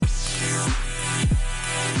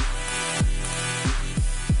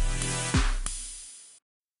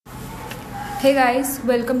Hey guys,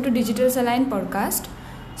 welcome to Digital Saline podcast.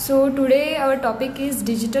 So today our topic is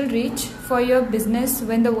digital reach for your business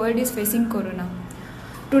when the world is facing corona.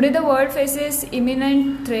 Today the world faces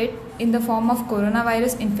imminent threat in the form of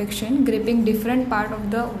coronavirus infection gripping different part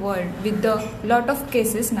of the world with a lot of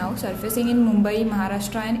cases now surfacing in Mumbai,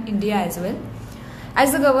 Maharashtra and India as well.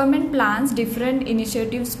 As the government plans different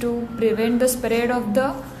initiatives to prevent the spread of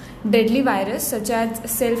the deadly virus such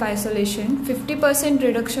as self-isolation, 50%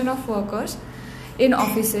 reduction of workers in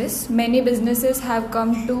offices, many businesses have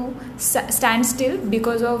come to stand still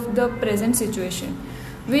because of the present situation,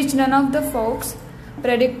 which none of the folks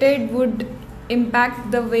predicted would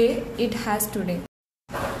impact the way it has today.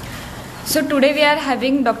 So today we are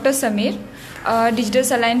having Dr. Samir, Digital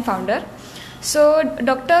Saline founder. So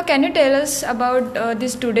doctor, can you tell us about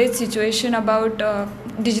this today's situation about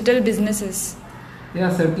digital businesses?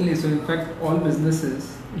 Yeah, certainly. So in fact, all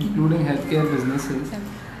businesses, including healthcare businesses,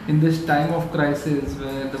 in this time of crisis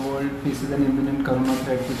where the world faces an imminent corona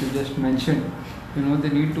threat, which you just mentioned, they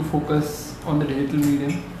need to focus on the digital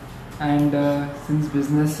medium. And since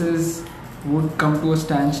businesses would come to a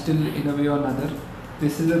standstill in a way or another,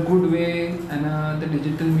 this is a good way, and the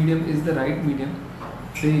digital medium is the right medium.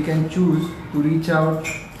 They can choose to reach out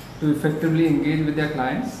to effectively engage with their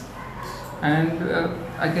clients. And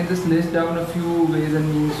I can just list down a few ways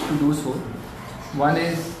and means to do so. One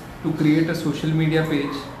is to create a social media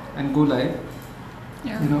page and go live.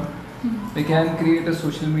 They can create a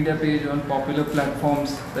social media page on popular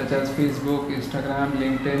platforms such as Facebook, Instagram,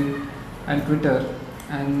 LinkedIn and Twitter.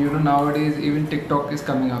 And nowadays even TikTok is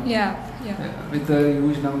coming up. With a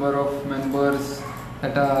huge number of members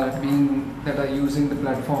that are using the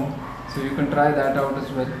platform. So you can try that out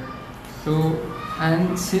as well.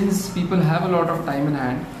 And since people have a lot of time in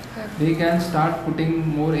hand, they can start putting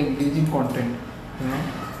more engaging content,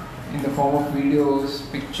 in the form of videos,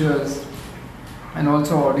 pictures, and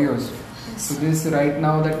also audios. So this right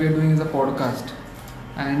now that we are doing is a podcast,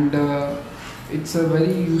 and it's a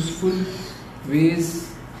very useful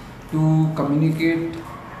ways to communicate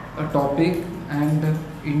a topic, and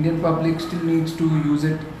Indian public still needs to use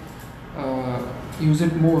it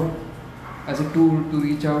more as a tool to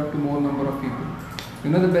reach out to more number of people.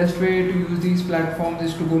 The best way to use these platforms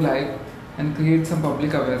is to go live and create some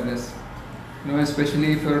public awareness.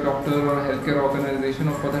 Especially if you're a doctor or a healthcare organization,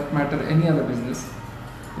 or for that matter any other business.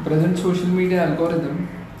 The present social media algorithm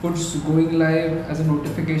puts going live as a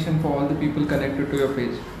notification for all the people connected to your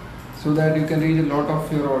page, so that you can reach a lot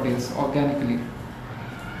of your audience organically.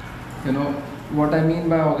 What I mean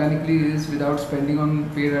by organically is without spending on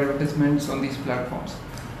paid advertisements on these platforms.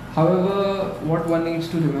 However, what one needs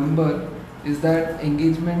to remember is that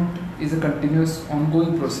engagement is a continuous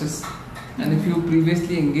ongoing process, and if you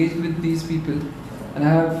previously engaged with these people and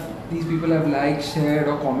these people have liked, shared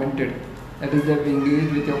or commented, that is, they've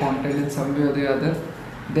engaged with your content in some way or the other,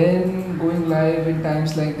 then going live in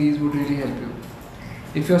times like these would really help you.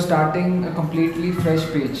 If you're starting a completely fresh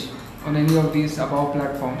page on any of these above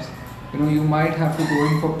platforms, you might have to go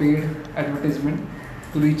in for paid advertisement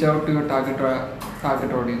to reach out to your target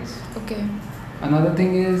audience. Okay. Another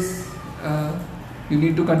thing is you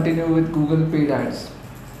need to continue with Google paid ads.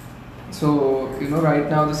 So right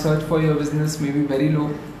now the search for your business may be very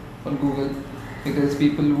low on Google, because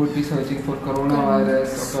people would be searching for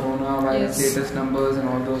coronavirus or coronavirus status numbers and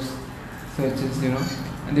all those searches,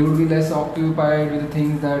 and they would be less occupied with the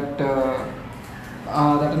things that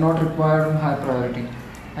are not required on high priority.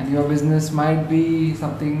 And your business might be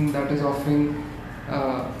something that is offering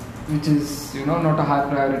which is not a high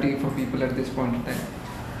priority for people at this point in time.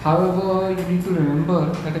 However, you need to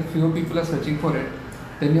remember that if fewer people are searching for it,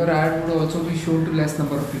 then your ad would also be shown to less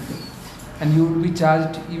number of people, and you would be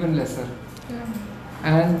charged even lesser.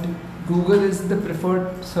 And Google is the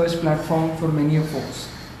preferred search platform for many of folks.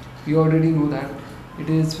 You already know that it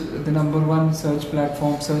is the number one search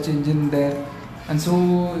platform, search engine there, and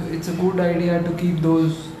so it's a good idea to keep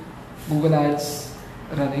those Google ads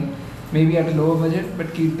running, maybe at a lower budget,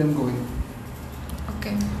 but keep them going.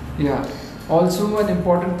 Okay. Yeah. Also, an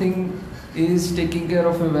important thing is taking care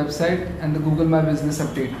of your website and the Google My Business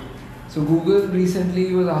update. So Google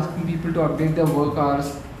recently was asking people to update their work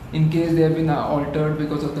hours in case they have been altered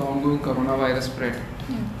because of the ongoing coronavirus spread.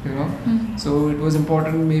 So it was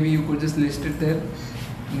important, maybe you could just list it there.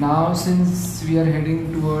 Now since we are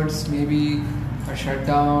heading towards maybe a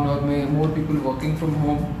shutdown or more people working from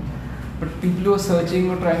home, but people who are searching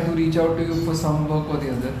or trying to reach out to you for some work or the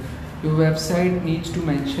other, your website needs to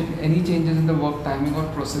mention any changes in the work timing or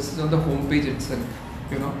processes on the home page itself,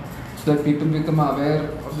 so that people become aware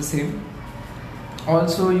of the same.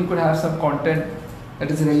 Also, you could have some content that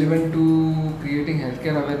is relevant to creating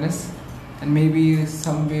healthcare awareness. and maybe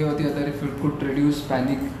some way or the other if it could reduce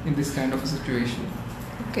panic in this kind of a situation.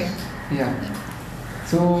 Okay. Yeah.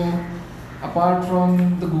 So apart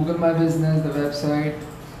from the Google My Business, the website,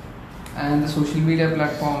 and the social media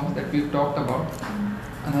platforms that we've talked about,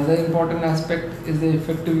 another important aspect is the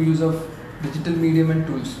effective use of digital medium and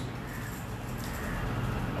tools.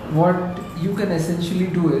 What you can essentially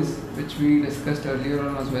do is, which we discussed earlier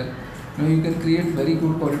on as well, you can create very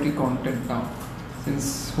good quality content now.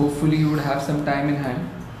 Since hopefully you would have some time in hand,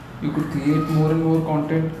 you could create more and more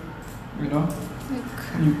content. Like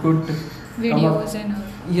You could videos and all.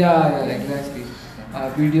 yeah, exactly.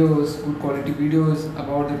 Videos, good quality videos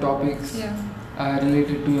about the topics Yeah.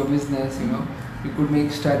 related to your business. You could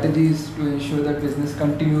make strategies to ensure that business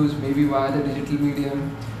continues, maybe via the digital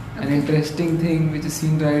medium. An Okay. interesting thing which is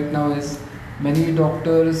seen right now is many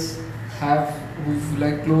doctors who've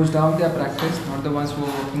like closed down their practice, not the ones who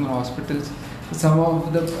are working in hospitals. Some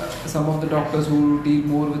of the doctors who deal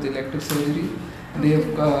more with elective surgery, they have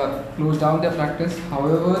closed down their practice.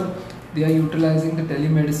 However, they are utilizing the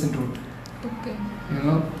telemedicine route, Okay.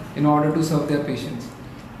 in order to serve their patients.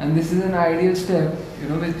 And this is an ideal step,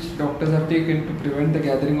 which doctors have taken to prevent the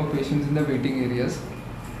gathering of patients in the waiting areas,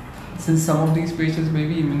 since some of these patients may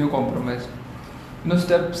be immunocompromised.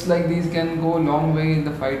 Steps like these can go a long way in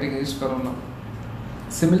the fight against corona.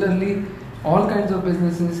 Similarly, all kinds of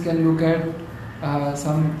businesses can look at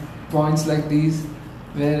some points like these,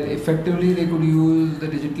 where effectively they could use the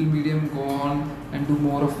digital medium, go on and do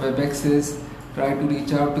more of WebExes, try to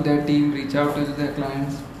reach out to their team, reach out to their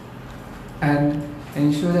clients, and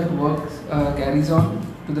ensure that work carries on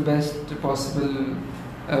to the best possible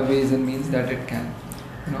ways and means that it can.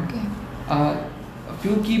 Okay. A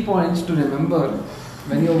few key points to remember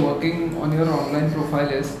when you're working on your online profile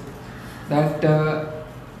is that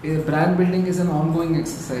brand building is an ongoing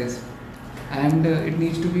exercise, and it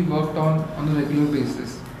needs to be worked on a regular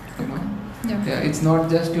basis. Yeah. It's not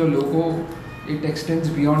just your logo; it extends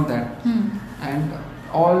beyond that, and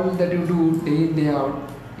all that you do day in day out,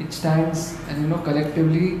 it stands and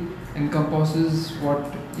collectively encompasses what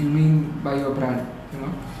you mean by your brand.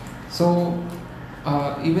 So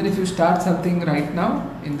even if you start something right now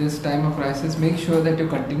in this time of crisis, make sure that you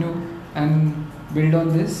continue and build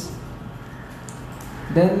on this.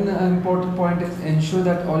 Then an important point is ensure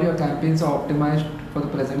that all your campaigns are optimized for the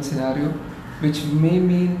present scenario, which may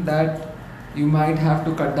mean that you might have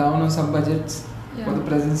to cut down on some budgets for the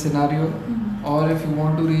present scenario, or if you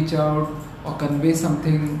want to reach out or convey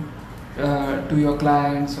something to your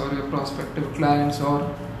clients or your prospective clients,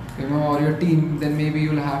 or or your team, then maybe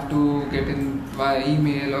you'll have to get in via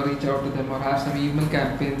email or reach out to them or have some email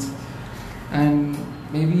campaigns, and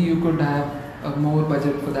maybe you could have a more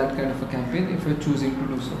budget for that kind of a campaign if you're choosing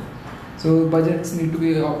to do so. So budgets need to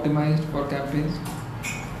be optimized for campaigns.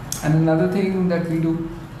 And another thing that we do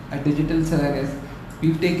at Digital Salon is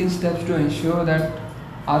we've taken steps to ensure that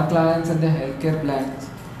our clients and their healthcare plans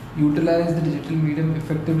utilize the digital medium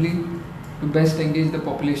effectively to best engage the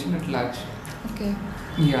population at large. Okay.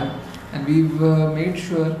 Yeah, and we've made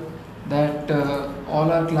sure that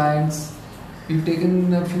all our clients, we've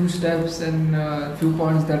taken a few steps and a few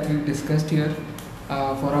points that we've discussed here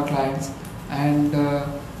for our clients, and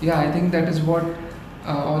I think that is what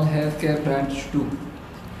all healthcare brands should do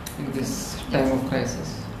in this time of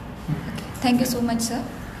crisis. Thank you so much, sir.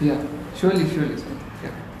 Yeah, surely, sir. Yeah.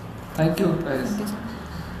 Thank you, guys. Thank you, sir.